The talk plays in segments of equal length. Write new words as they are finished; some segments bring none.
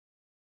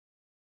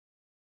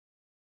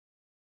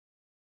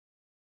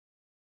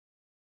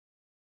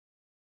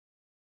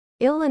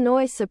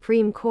Illinois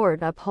Supreme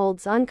Court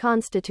upholds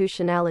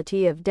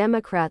unconstitutionality of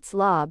Democrats'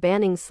 law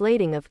banning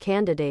slating of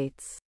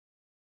candidates.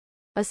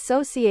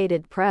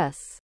 Associated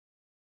Press.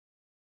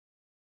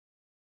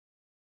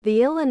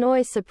 The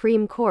Illinois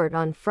Supreme Court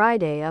on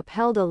Friday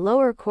upheld a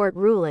lower court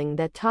ruling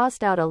that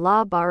tossed out a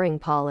law barring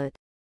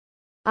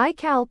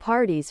political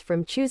parties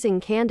from choosing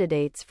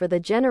candidates for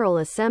the General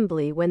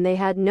Assembly when they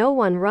had no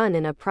one run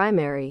in a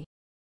primary.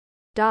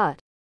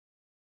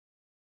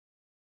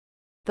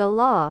 The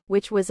law,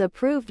 which was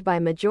approved by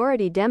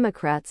majority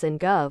Democrats and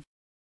Gov.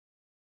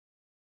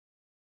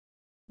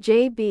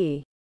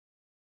 J.B.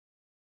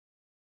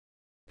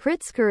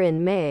 Pritzker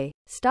in May,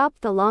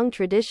 stopped the long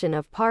tradition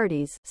of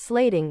parties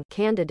slating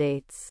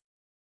candidates.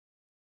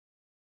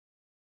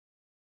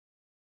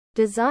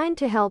 Designed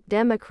to help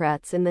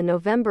Democrats in the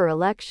November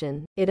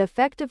election, it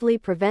effectively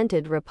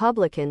prevented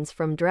Republicans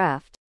from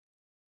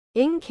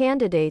drafting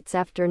candidates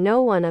after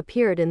no one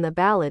appeared in the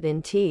ballot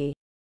in T.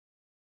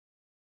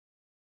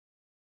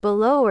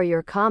 Below are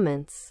your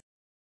comments.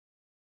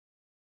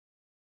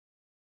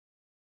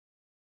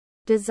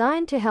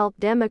 Designed to help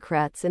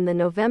Democrats in the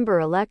November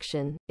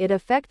election, it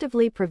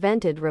effectively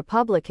prevented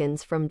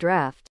Republicans from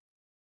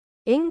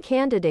drafting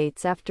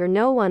candidates after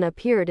no one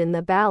appeared in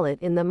the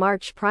ballot in the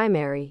March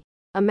primary.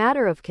 A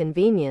matter of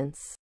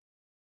convenience.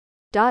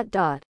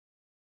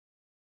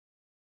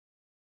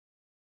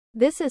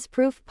 This is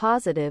proof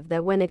positive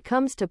that when it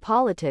comes to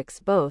politics,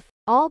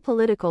 all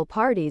political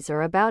parties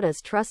are about as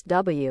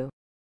trustworthy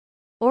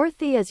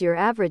as your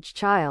average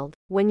child.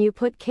 When you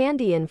put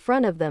candy in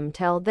front of them,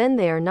 tell them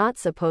they are not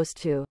supposed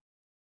to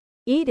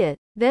eat it,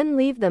 then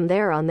leave them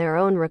there on their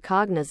own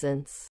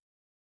recognizance.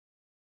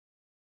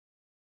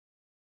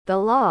 The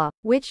law,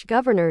 which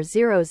Governor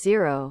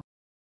 00.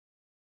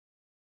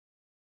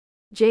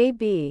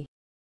 J.B.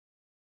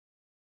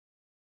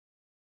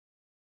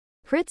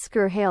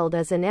 Pritzker hailed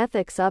as an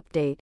ethics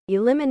update,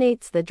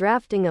 eliminates the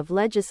drafting of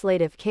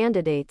legislative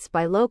candidates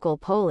by local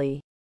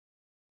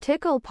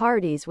political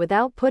parties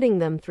without putting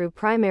them through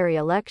primary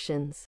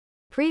elections.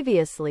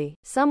 Previously,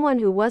 someone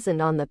who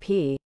wasn't on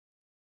the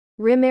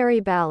primary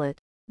ballot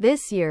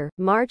this year,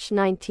 March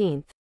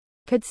 19,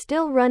 could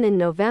still run in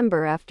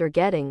November after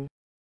getting.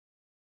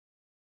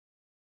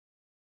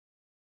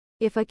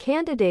 If a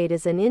candidate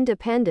is an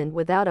independent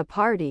without a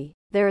party,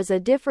 there is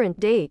a different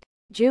date,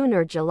 June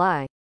or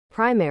July.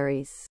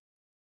 Primaries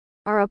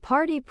are a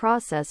party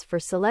process for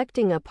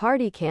selecting a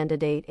party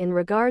candidate in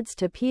regards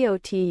to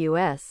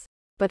POTUS,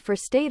 but for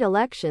state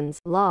elections,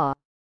 laws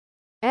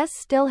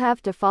still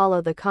have to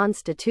follow the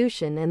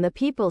Constitution and the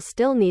people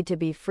still need to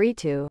be free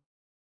to.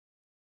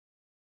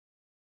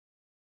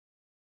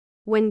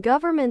 When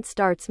government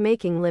starts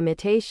making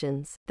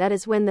limitations, that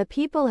is when the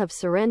people have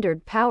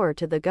surrendered power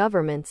to the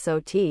government, so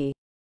the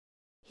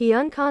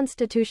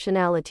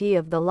unconstitutionality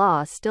of the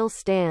law still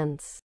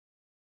stands.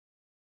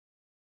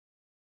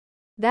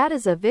 That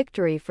is a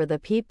victory for the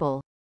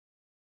people.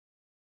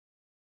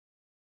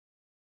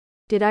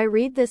 Did I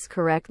read this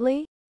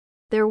correctly?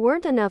 There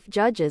weren't enough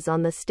judges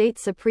on the state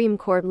Supreme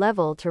Court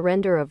level to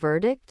render a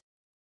verdict?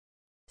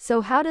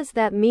 So how does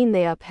that mean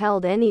they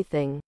upheld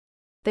anything?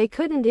 They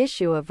couldn't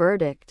issue a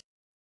verdict.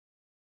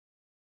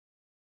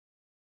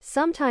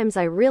 Sometimes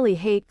I really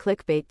hate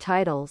clickbait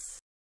titles.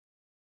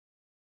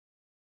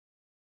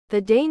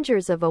 The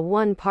dangers of a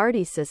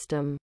one-party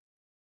system.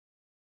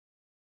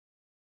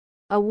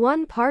 A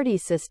one-party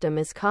system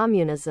is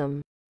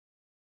communism.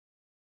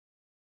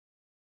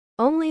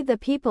 Only the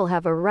people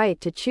have a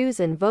right to choose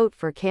and vote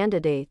for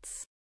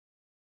candidates.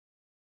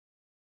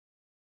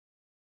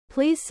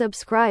 Please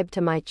subscribe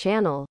to my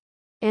channel.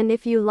 And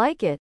if you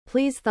like it,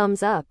 please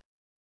thumbs up.